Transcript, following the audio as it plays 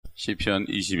시편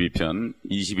 22편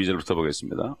 22절부터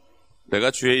보겠습니다.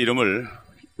 내가 주의 이름을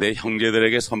내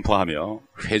형제들에게 선포하며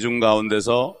회중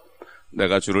가운데서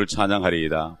내가 주를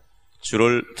찬양하리이다.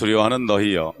 주를 두려워하는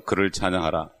너희여 그를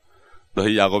찬양하라.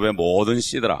 너희 야곱의 모든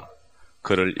씨들아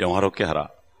그를 영화롭게 하라.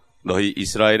 너희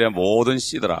이스라엘의 모든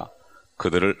씨들아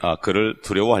그를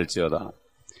두려워할지어다.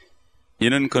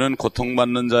 이는 그는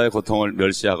고통받는 자의 고통을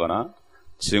멸시하거나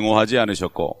증오하지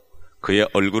않으셨고 그의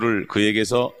얼굴을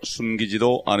그에게서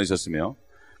숨기지도 않으셨으며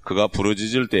그가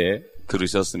부르짖을 때에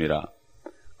들으셨음이라.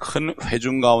 큰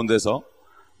회중 가운데서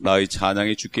나의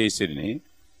찬양이 주께 있으리니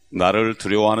나를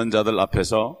두려워하는 자들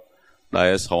앞에서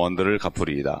나의 서원들을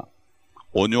갚으리이다.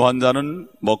 온유한 자는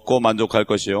먹고 만족할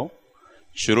것이요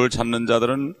주를 찾는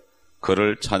자들은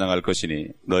그를 찬양할 것이니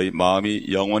너희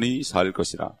마음이 영원히 살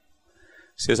것이라.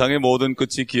 세상의 모든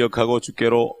끝이 기억하고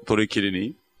주께로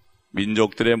돌이키리니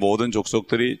민족들의 모든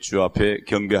족속들이 주 앞에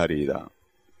경배하리이다.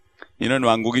 이는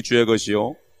왕국이 주의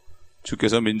것이요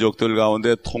주께서 민족들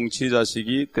가운데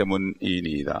통치자시기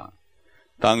때문이니이다.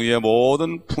 땅 위의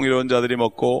모든 풍요로운 자들이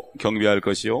먹고 경배할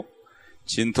것이요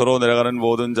진토로 내려가는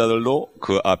모든 자들도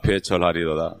그 앞에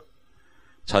절하리로다.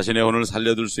 자신의 혼을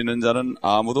살려둘 수 있는 자는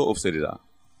아무도 없으리라.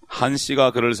 한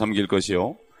씨가 그를 섬길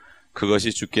것이요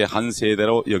그것이 주께 한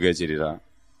세대로 여겨지리라.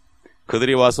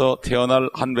 그들이 와서 태어날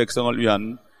한 백성을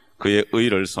위한 그의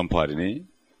의를 선포하리니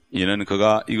이는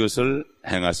그가 이것을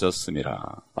행하셨음이라.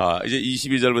 이제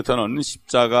 22절부터는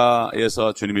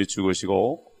십자가에서 주님이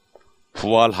죽으시고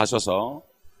부활하셔서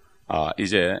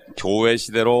이제 교회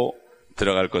시대로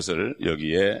들어갈 것을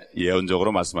여기에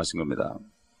예언적으로 말씀하신 겁니다.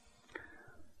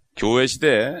 교회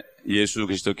시대에 예수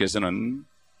그리스도께서는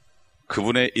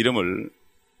그분의 이름을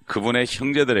그분의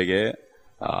형제들에게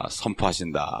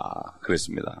선포하신다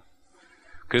그랬습니다.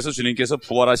 그래서 주님께서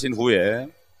부활하신 후에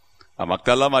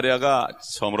막달라 마리아가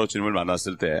처음으로 주님을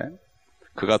만났을 때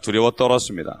그가 두려워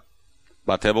떨었습니다.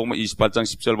 마태복음 28장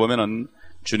 10절 보면은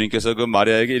주님께서 그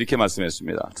마리아에게 이렇게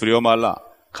말씀했습니다. 두려워 말라.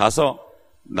 가서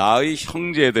나의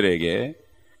형제들에게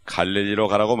갈릴리로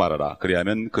가라고 말하라.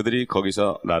 그리하면 그들이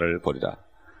거기서 나를 보리라.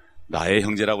 나의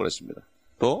형제라고 그랬습니다.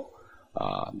 또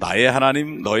나의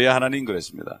하나님, 너의 하나님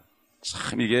그랬습니다.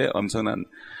 참 이게 엄청난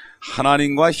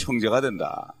하나님과 형제가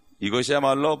된다.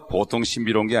 이것이야말로 보통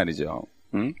신비로운 게 아니죠.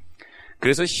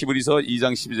 그래서 히브리서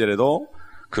 2장 12절에도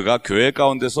그가 교회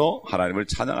가운데서 하나님을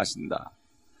찬양하신다.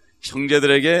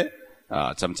 형제들에게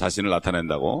참 자신을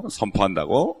나타낸다고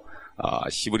선포한다고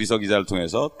히브리서 기자를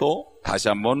통해서 또 다시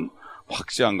한번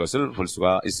확증한 것을 볼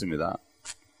수가 있습니다.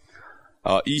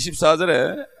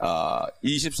 24절에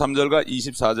 23절과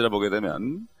 24절에 보게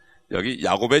되면 여기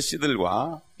야곱의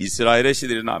씨들과 이스라엘의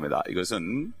씨들이 나옵니다.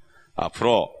 이것은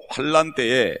앞으로 환란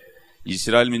때에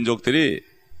이스라엘 민족들이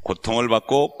고통을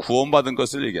받고 구원받은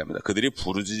것을 얘기합니다. 그들이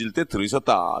부르짖을 때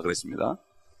들으셨다 그랬습니다.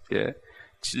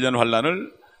 7년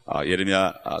환란을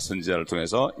예레미야 선지자를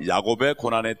통해서 야곱의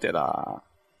고난의 때다.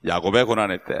 야곱의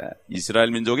고난의 때,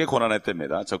 이스라엘 민족의 고난의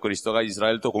때입니다. 적그리스도가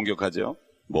이스라엘도 공격하죠.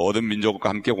 모든 민족과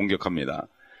함께 공격합니다.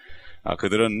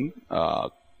 그들은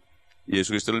예수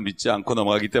그리스도를 믿지 않고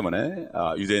넘어가기 때문에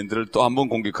유대인들을 또 한 번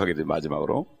공격하게 됩니다.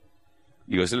 마지막으로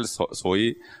이것을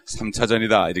소위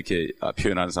 3차전이다 이렇게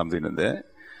표현하는 사람도 있는데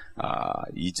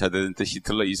 2차 대전 때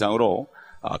히틀러 이상으로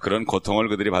그런 고통을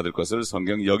그들이 받을 것을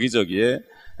성경 여기저기에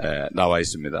나와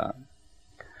있습니다.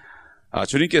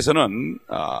 주님께서는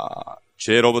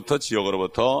죄로부터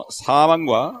지옥으로부터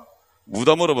사망과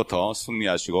무덤으로부터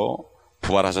승리하시고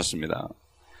부활하셨습니다.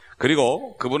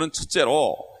 그리고 그분은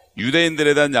첫째로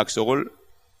유대인들에 대한 약속을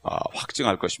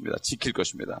확증할 것입니다. 지킬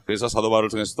것입니다. 그래서 사도 바울을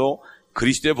통해서도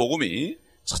그리스도의 복음이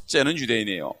첫째는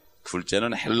유대인이에요.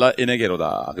 둘째는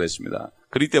헬라인에게로다 그랬습니다.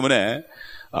 그렇기 때문에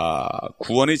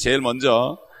구원이 제일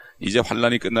먼저 이제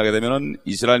환란이 끝나게 되면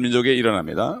이스라엘 민족에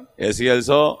일어납니다.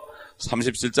 에스겔서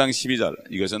 37장 12절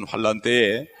이것은 환란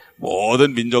때에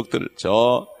모든 민족들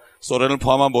저 소련을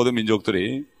포함한 모든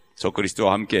민족들이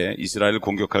적그리스도와 함께 이스라엘을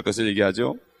공격할 것을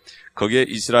얘기하죠. 거기에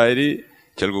이스라엘이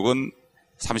결국은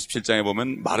 37장에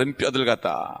보면 마른 뼈들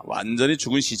같다. 완전히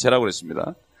죽은 시체라고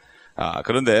그랬습니다.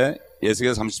 그런데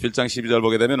에스겔 37장 12절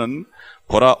보게 되면은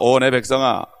보라 오 내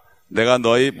백성아 내가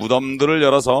너희 무덤들을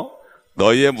열어서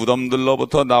너희의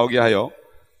무덤들로부터 나오게 하여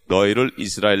너희를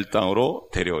이스라엘 땅으로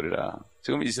데려오리라.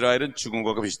 지금 이스라엘은 죽은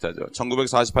것과 비슷하죠.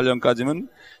 1948년까지는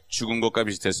죽은 것과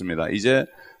비슷했습니다. 이제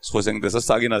소생돼서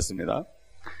싹이 났습니다.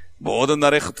 모든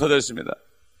나라에 흩어져 있습니다.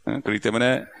 그렇기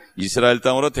때문에 이스라엘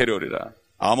땅으로 데려오리라.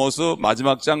 아모스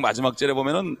마지막 장 마지막 절에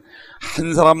보면은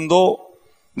한 사람도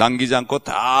남기지 않고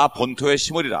다 본토에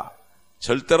심으리라.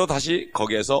 절대로 다시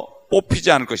거기에서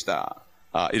뽑히지 않을 것이다.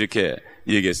 이렇게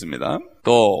얘기했습니다.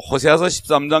 또 호세아서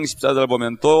 13장 14절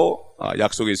보면 또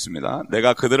약속이 있습니다.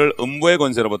 내가 그들을 음부의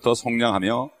권세로부터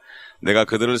속량하며 내가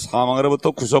그들을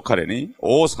사망으로부터 구속하려니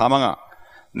오 사망아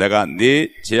내가 네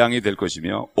재앙이 될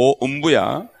것이며 오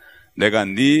음부야 내가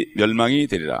네 멸망이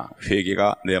되리라.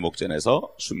 회개가 내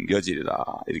목전에서 숨겨지리라.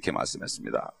 이렇게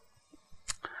말씀했습니다.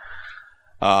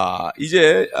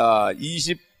 이제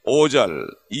 25절,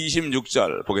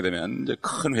 26절 보게 되면 이제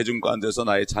큰 회중 가운데서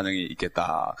나의 찬양이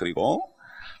있겠다. 그리고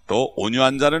또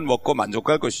온유한 자는 먹고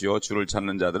만족할 것이요 주를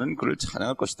찾는 자들은 그를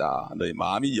찬양할 것이다. 너희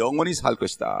마음이 영원히 살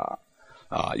것이다.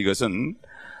 이것은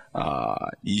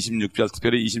 26절,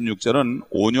 특별히 26절은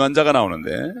온유한 자가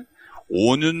나오는데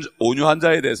온유한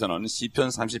자에 대해서는 시편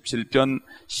 37편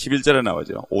 11절에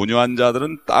나오죠. 온유한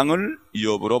자들은 땅을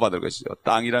유업으로 받을 것이죠.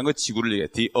 땅이라는 건 지구를 얘기해.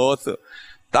 The earth.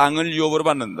 땅을 유업으로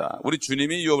받는다. 우리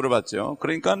주님이 유업으로 받죠.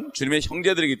 그러니까 주님의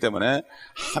형제들이기 때문에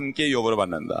함께 유업으로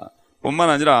받는다. 뿐만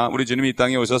아니라 우리 주님이 이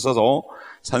땅에 오셔서도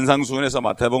산상수훈에서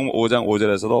마태복음 5장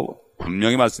 5절에서도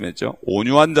분명히 말씀했죠.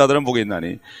 온유한 자들은 복이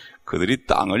있나니 그들이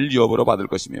땅을 유업으로 받을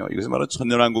것이며 이것은 바로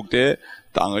천년왕국 때에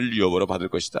땅을 유업으로 받을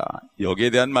것이다.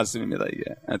 여기에 대한 말씀입니다. 이게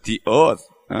the earth,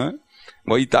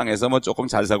 이 땅에서 조금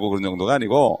잘 살고 그런 정도가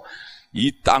아니고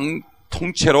이 땅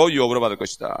통째로 유업으로 받을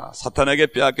것이다. 사탄에게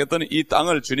빼앗겼던 이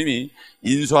땅을 주님이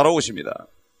인수하러 오십니다.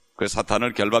 그래서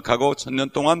사탄을 결박하고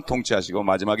 1000년 동안 통치하시고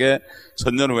마지막에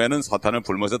 1000년 후에는 사탄을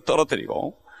불못에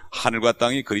떨어뜨리고 하늘과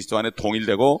땅이 그리스도 안에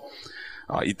통일되고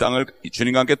이 땅을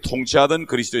주님과 함께 통치하던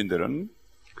그리스도인들은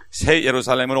새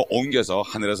예루살렘으로 옮겨서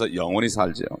하늘에서 영원히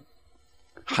살죠.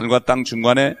 하늘과 땅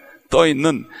중간에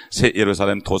떠있는 새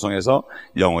예루살렘 도성에서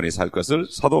영원히 살 것을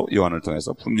사도 요한을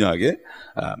통해서 분명하게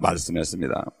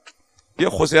말씀했습니다.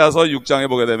 호세아서 6장에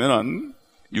보게 되면은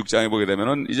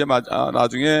이제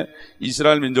나중에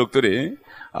이스라엘 민족들이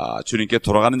주님께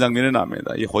돌아가는 장면이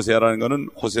납니다. 이 호세아라는 거는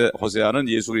호세아는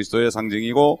예수 그리스도의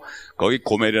상징이고 거기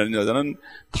고멜이라는 여자는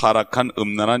타락한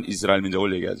음란한 이스라엘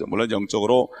민족을 얘기하죠. 물론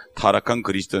영적으로 타락한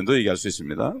그리스도인도 얘기할 수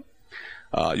있습니다.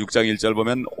 6장 1절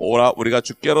보면 오라 우리가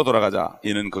주께로 돌아가자.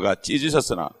 이는 그가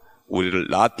찢으셨으나 우리를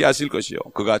낫게 하실 것이요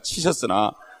그가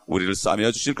치셨으나 우리를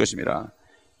싸매어 주실 것임이라.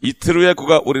 이틀 후에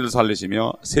그가 우리를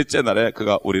살리시며 셋째 날에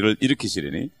그가 우리를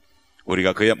일으키시리니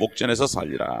우리가 그의 목전에서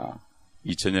살리라.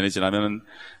 2000년이 지나면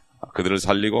그들을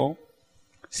살리고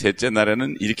셋째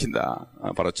날에는 일으킨다.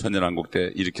 바로 천년왕국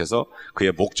때 일으켜서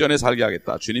그의 목전에 살게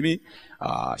하겠다. 주님이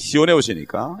시온에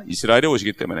오시니까 이스라엘에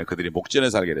오시기 때문에 그들이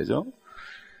목전에 살게 되죠.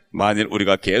 만일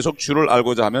우리가 계속 주를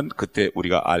알고자 하면 그때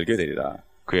우리가 알게 되리라.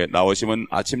 그의 나오심은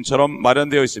아침처럼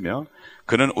마련되어 있으며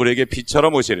그는 우리에게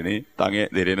비처럼 오시리니 땅에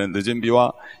내리는 늦은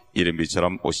비와 이른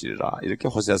비처럼 오시리라. 이렇게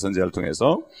호세아 선지자를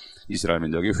통해서 이스라엘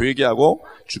민족이 회개하고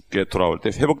주께 돌아올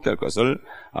때 회복될 것을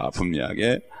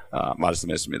분명하게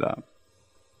말씀했습니다.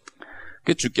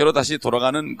 주께로 다시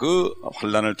돌아가는 그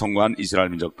환란을 통과한 이스라엘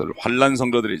민족들, 환란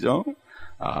성도들이죠.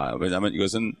 왜냐하면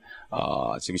이것은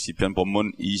지금 시편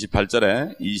본문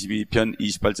 28절에 22편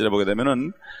 28절에 보게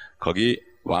되면은 거기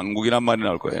왕국이란 말이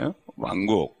나올 거예요.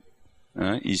 왕국.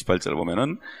 28절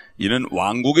보면은 이는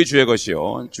왕국의 주의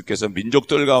것이요 주께서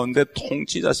민족들 가운데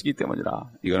통치자시기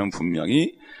때문이라. 이거는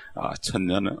분명히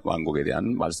천년 왕국에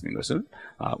대한 말씀인 것을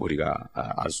우리가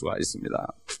알 수가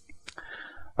있습니다.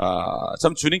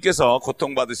 참 주님께서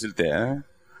고통받으실 때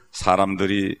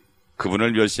사람들이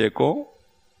그분을 멸시했고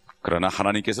그러나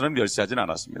하나님께서는 멸시하진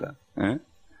않았습니다.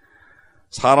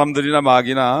 사람들이나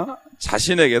마귀나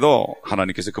자신에게도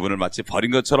하나님께서 그분을 마치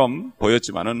버린 것처럼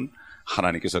보였지만은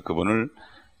하나님께서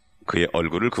그의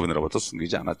얼굴을 그분으로부터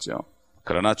숨기지 않았죠.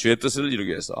 그러나 주의 뜻을 이루기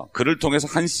위해서 그를 통해서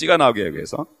한 씨가 나오게 하기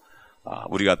위해서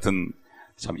우리 같은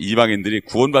참 이방인들이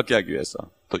구원받게 하기 위해서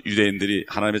또 유대인들이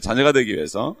하나님의 자녀가 되기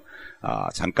위해서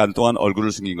잠깐 동안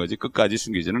얼굴을 숨긴 거지 끝까지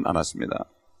숨기지는 않았습니다.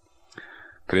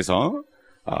 그래서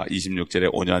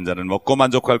 26절에 온유한 자는 먹고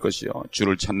만족할 것이요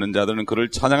주를 찾는 자들은 그를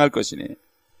찬양할 것이니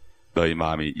너희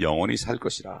마음이 영원히 살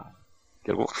것이라.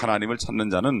 결국 하나님을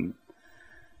찾는 자는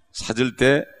찾을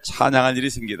때 찬양할 일이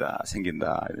생긴다.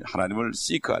 하나님을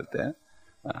시크할 때,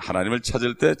 하나님을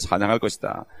찾을 때 찬양할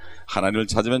것이다. 하나님을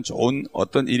찾으면 좋은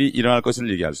어떤 일이 일어날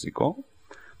것을 얘기할 수 있고,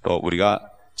 또 우리가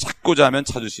찾고자 하면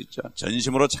찾을 수 있죠.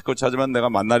 전심으로 찾고 찾으면 내가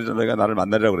나를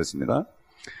만나리라고 그랬습니다.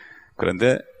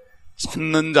 그런데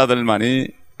찾는 자들만이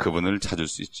그분을 찾을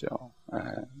수 있죠.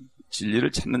 진리를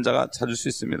찾는 자가 찾을 수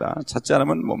있습니다. 찾지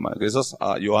않으면 못 말해요. 그래서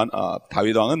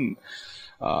다윗 왕은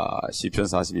시편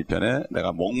 42편에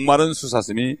내가 목마른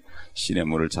수사슴이 시냇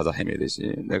물을 찾아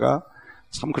헤매듯이 내가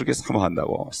참 그렇게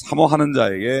사모한다고. 사모하는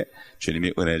자에게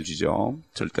주님이 은혜를 주죠.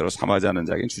 절대로 사모하지 않는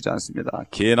자에게는 주지 않습니다.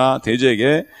 개나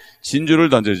돼지에게 진주를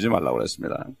던져주지 말라고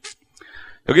그랬습니다.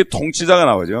 여기 통치자가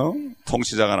나오죠.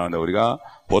 통치자가 나오는데 우리가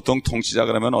보통 통치자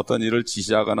그러면 어떤 일을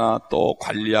지시하거나 또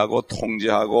관리하고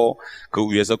통제하고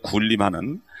그 위에서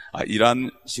군림하는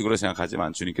이러한 식으로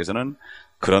생각하지만 주님께서는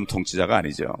그런 통치자가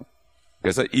아니죠.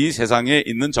 그래서 이 세상에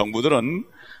있는 정부들은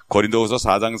고린도후서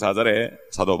 4장 4절에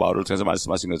사도 바울을 통해서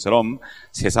말씀하신 것처럼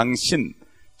세상 신,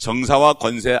 정사와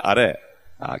권세 아래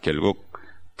결국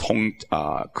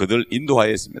그들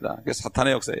인도하에 있습니다. 그게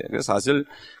사탄의 역사예요. 그래서 사실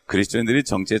그리스도인들이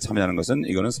정치에 참여하는 것은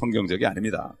이거는 성경적이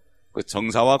아닙니다. 그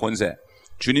정사와 권세,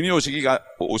 주님이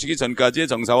오시기 전까지의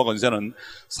정사와 권세는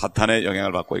사탄의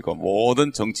영향을 받고 있고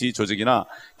모든 정치 조직이나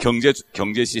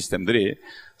경제 시스템들이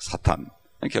사탄,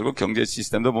 결국 경제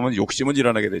시스템도 보면 욕심은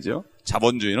일어나게 되죠.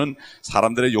 자본주의는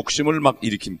사람들의 욕심을 막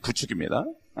일으킨 부축입니다.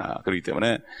 그렇기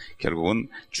때문에 결국은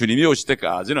주님이 오실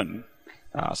때까지는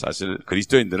사실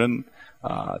그리스도인들은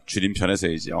주님 편에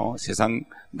서이죠. 세상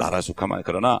나라 속하면.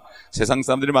 그러나 세상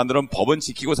사람들이 만드는 법은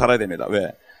지키고 살아야 됩니다.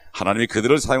 왜? 하나님이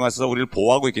그들을 사용하셔서 우리를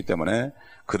보호하고 있기 때문에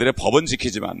그들의 법은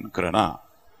지키지만 그러나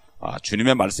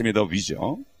주님의 말씀이 더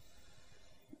위죠.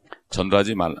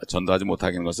 전도하지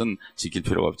못하게 하는 것은 지킬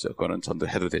필요가 없죠. 그거는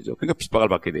전도해도 되죠. 그러니까 핍박을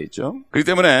받게 돼 있죠. 그렇기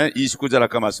때문에 29절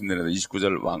아까 말씀드린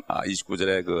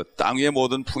 29절에 그 땅 위의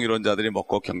모든 풍요로운 자들이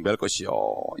먹고 경배할 것이요.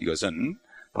 이것은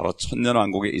바로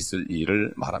천년왕국에 있을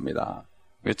일을 말합니다.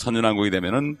 천년왕국이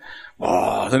되면은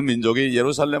모든 민족이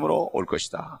예루살렘으로 올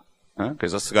것이다.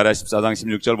 그래서 스가랴 14장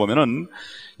 16절 보면은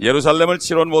예루살렘을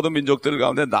치러온 모든 민족들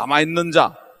가운데 남아있는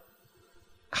자도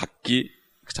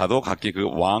각기 그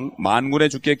왕 만군의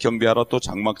주께 경배하러 또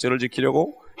장막절을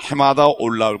지키려고 해마다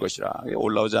올라올 것이라.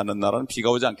 올라오지 않는 나라는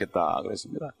비가 오지 않겠다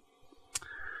그랬습니다.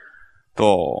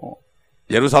 또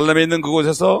예루살렘에 있는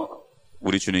그곳에서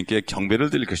우리 주님께 경배를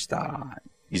드릴 것이다.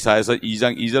 이사야서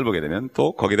 2장 2절 보게 되면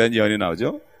또 거기에 대한 예언이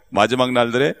나오죠. 마지막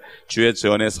날들에 주의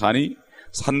전의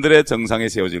산들의 정상에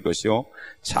세워질 것이요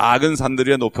작은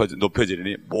산들이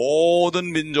높여지리니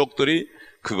모든 민족들이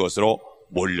그것으로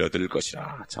몰려들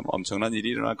것이라. 참 엄청난 일이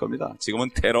일어날 겁니다. 지금은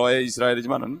테러의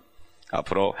이스라엘이지만은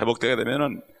앞으로 회복되게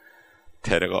되면은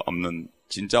테러가 없는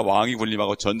진짜 왕이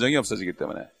군림하고 전쟁이 없어지기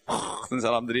때문에 모든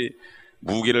사람들이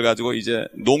무기를 가지고 이제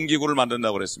농기구를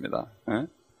만든다고 그랬습니다.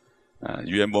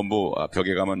 유엔 본부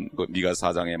벽에 가면 그 미가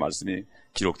 4장의 말씀이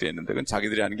기록되어 있는데 그건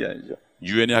자기들이 하는 게 아니죠.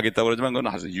 유엔이 하겠다고 그러지만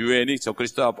그건 아주 유엔이 저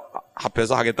그리스도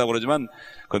합해서 하겠다고 그러지만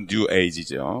그건 뉴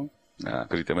에이지죠.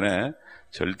 그렇기 때문에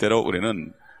절대로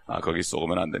우리는 거기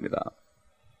쏘으면 안 됩니다.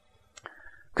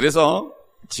 그래서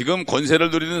지금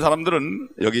권세를 누리는 사람들은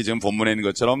여기 지금 본문에 있는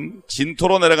것처럼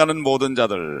진토로 내려가는 모든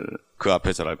자들 그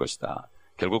앞에 절할 것이다.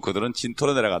 결국 그들은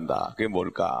진토로 내려간다. 그게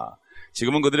뭘까?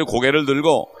 지금은 그들이 고개를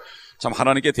들고 참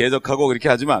하나님께 대적하고 그렇게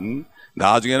하지만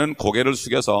나중에는 고개를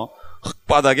숙여서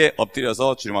흙바닥에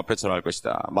엎드려서 주님 앞에 절할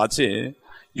것이다. 마치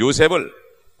요셉을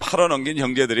팔아넘긴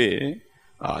형제들이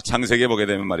창세기에 보게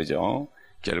되면 말이죠.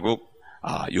 결국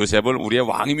요셉을 우리의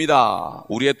왕입니다.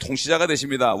 우리의 통치자가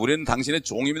되십니다. 우리는 당신의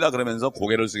종입니다. 그러면서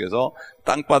고개를 숙여서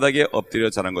땅바닥에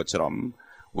엎드려 자는 것처럼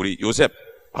우리 요셉,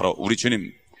 바로 우리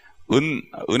주님,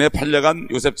 은에 팔려간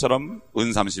요셉처럼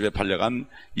은 30에 팔려간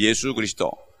예수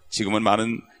그리스도. 지금은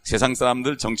많은 세상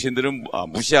사람들, 정치인들은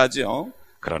무시하지요.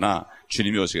 그러나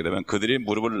주님이 오시게 되면 그들이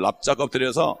무릎을 납작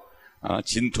엎드려서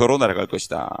진토로 날아갈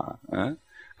것이다.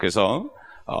 그래서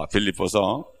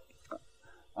빌립보서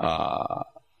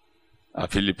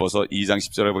 2장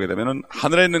 10절에 보게 되면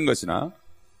하늘에 있는 것이나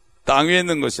땅 위에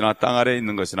있는 것이나 땅 아래에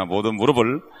있는 것이나 모든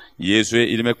무릎을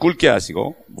예수의 이름에 꿇게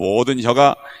하시고 모든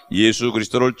혀가 예수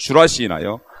그리스도를 주라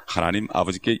시인하여 하나님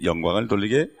아버지께 영광을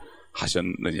돌리게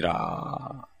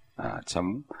하셨느니라.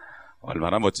 참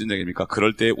얼마나 멋진 얘기입니까?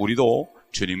 그럴 때 우리도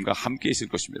주님과 함께 있을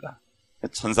것입니다.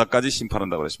 천사까지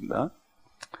심판한다고 그랬습니다.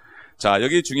 자,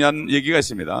 여기 중요한 얘기가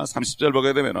있습니다. 30절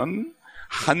보게 되면은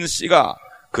한 씨가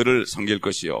그를 섬길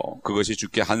것이요 그것이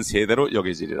주께 한 세대로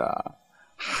여겨지리라.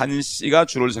 한 씨가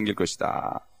주를 섬길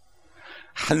것이다.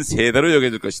 한 세대로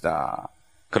여겨질 것이다.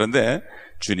 그런데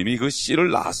주님이 그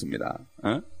씨를 낳았습니다.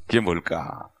 그게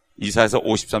뭘까? 이사야서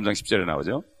 53장 10절에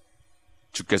나오죠.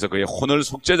 주께서 그의 혼을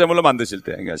속죄제물로 만드실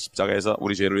때, 그러니까 십자가에서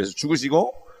우리 죄를 위해서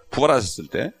죽으시고 부활하셨을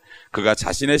때 그가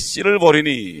자신의 씨를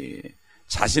버리니,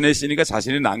 자신의 씨니까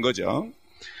자신이 난 거죠.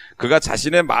 그가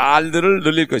자신의 날들을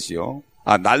늘릴 것이요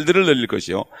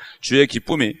주의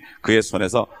기쁨이 그의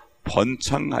손에서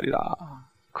번창하리라.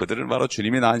 그들은 바로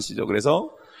주님이 낳은 씨죠.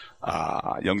 그래서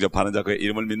영접하는 자, 그의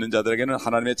이름을 믿는 자들에게는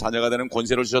하나님의 자녀가 되는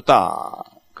권세를 주셨다.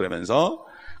 그러면서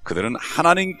그들은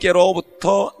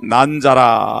하나님께로부터 난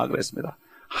자라 그랬습니다.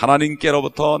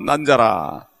 하나님께로부터 난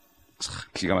자라. 참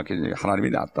기가 막히게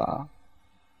하나님이 낳았다.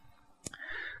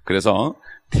 그래서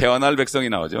태어날 백성이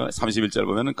나오죠. 31절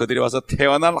보면은 그들이 와서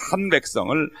태어날 한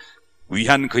백성을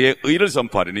위한 그의 의를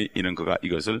선포하려니 이는 그가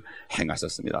이것을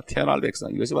행하셨습니다. 태어날 백성,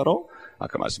 이것이 바로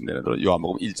아까 말씀드린 대로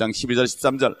요한복음 1장 12절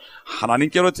 13절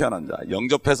하나님께로 태어난 자,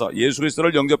 영접해서 예수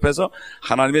그리스도를 영접해서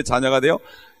하나님의 자녀가 되어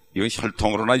이건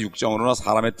혈통으로나 육정으로나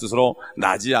사람의 뜻으로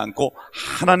나지 않고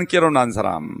하나님께로 난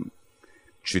사람,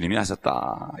 주님이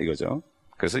하셨다 이거죠.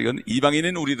 그래서 이건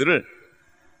이방인인 우리들을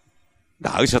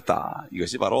낳으셨다.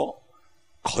 이것이 바로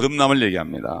거듭남을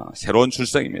얘기합니다. 새로운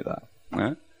출생입니다.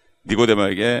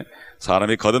 니고데모에게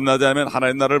사람이 거듭나지 않으면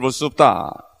하나님 나라를 볼 수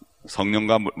없다.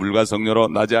 성령과 물과 성령으로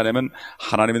나지 않으면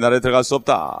하나님의 나라에 들어갈 수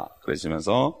없다.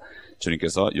 그러시면서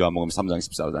주님께서 요한복음 3장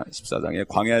 14장에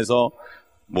광야에서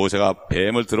모세가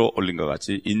뱀을 들어 올린 것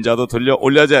같이 인자도 들려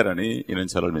올려지 하려니 이는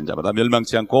저를 믿는 자마다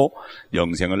멸망치 않고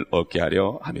영생을 얻게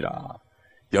하려 함이라.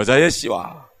 여자의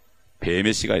씨와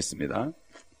뱀의 씨가 있습니다.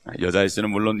 여자의 씨는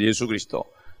물론 예수 그리스도,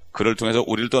 그를 통해서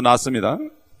우리를 또 낳습니다.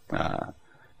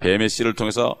 뱀의 씨를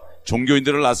통해서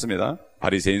종교인들을 낳습니다.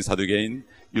 바리새인, 사두개인,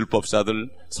 율법사들,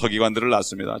 서기관들을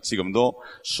낳습니다. 지금도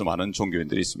수많은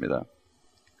종교인들이 있습니다.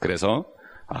 그래서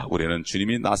우리는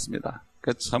주님이 낳습니다.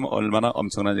 참 얼마나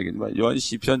엄청난 얘기입니다. 요한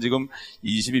시편 지금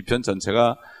 22편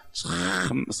전체가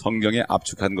참 성경에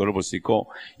압축한 것을 볼 수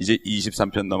있고, 이제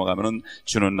 23편 넘어가면은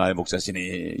주는 나의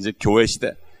목자시니, 이제 교회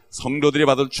시대 성도들이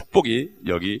받을 축복이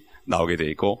여기 나오게 돼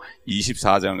있고,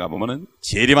 24장을 가보면은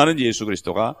재림하는 예수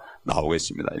그리스도가 나오고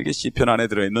있습니다. 이렇게 시편 안에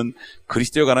들어있는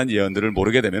그리스도에 관한 예언들을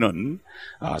모르게 되면은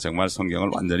정말 성경을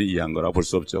완전히 이해한 거라 볼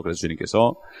수 없죠. 그래서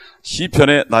주님께서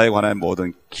시편에 나에 관한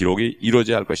모든 기록이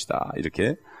이루어져야 할 것이다,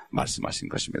 이렇게 말씀하신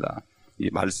것입니다. 이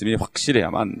말씀이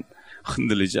확실해야만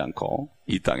흔들리지 않고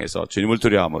이 땅에서 주님을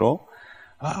두려워함으로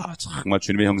정말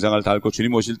주님의 형상을 닮고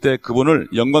주님 오실 때 그분을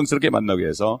영광스럽게 만나기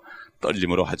위해서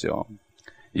떨림으로 하죠.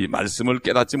 이 말씀을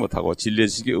깨닫지 못하고 진리의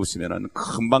지식이 없으면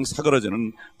금방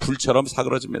사그러지는 불처럼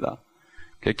사그러집니다.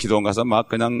 기도원 가서 막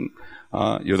그냥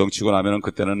요동치고 나면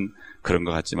그때는 그런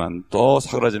것 같지만 또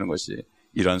사그러지는 것이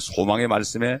이런 소망의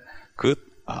말씀에 그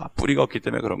뿌리가 없기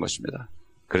때문에 그런 것입니다.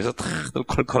 그래서 다들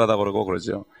컬컬하다고 그러고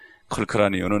그러죠.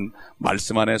 컬컬한 이유는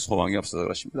말씀 안에 소망이 없어서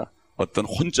그렇습니다. 어떤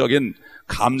혼적인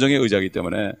감정에 의지하기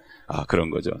때문에 그런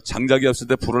거죠. 장작이 없을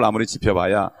때 불을 아무리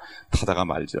지펴봐야 타다가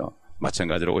말죠.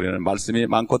 마찬가지로 우리는 말씀이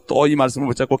많고 또 이 말씀을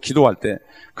붙잡고 기도할 때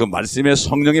그 말씀의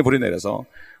성령의 불이 내려서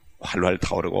활활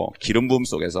타오르고 기름 부음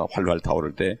속에서 활활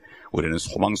타오를 때 우리는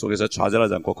소망 속에서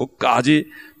좌절하지 않고 끝까지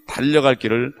달려갈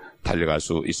길을 달려갈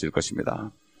수 있을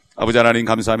것입니다. 아버지 하나님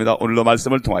감사합니다. 오늘도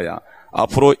말씀을 통하여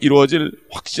앞으로 이루어질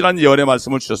확실한 예언의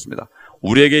말씀을 주셨습니다.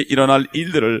 우리에게 일어날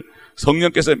일들을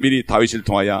성령께서 미리 다윗을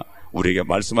통하여 우리에게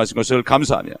말씀하신 것을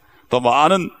감사하며, 또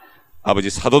많은 아버지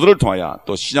사도들을 통하여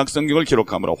또 신약 성경을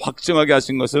기록함으로 확증하게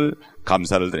하신 것을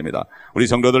감사를 드립니다. 우리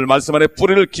성도들 말씀 안에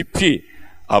뿌리를 깊이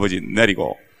아버지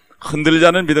내리고 흔들리지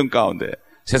않은 믿음 가운데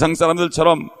세상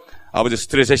사람들처럼 아버지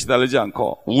스트레스에 시달리지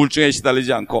않고 우울증에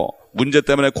시달리지 않고 문제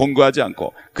때문에 공고하지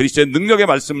않고 그리스도의 능력의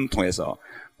말씀을 통해서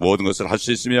모든 것을 할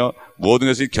수 있으며 모든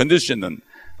것을 견딜 수 있는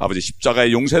아버지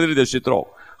십자가의 용사들이 될 수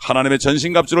있도록, 하나님의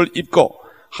전신갑주를 입고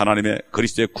하나님의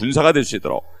그리스도의 군사가 될 수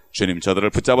있도록 주님 저들을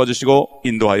붙잡아 주시고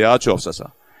인도하여 주옵소서.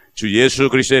 주 예수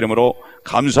그리스도의 이름으로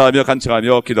감사하며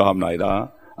간청하며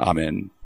기도합나이다. 아멘.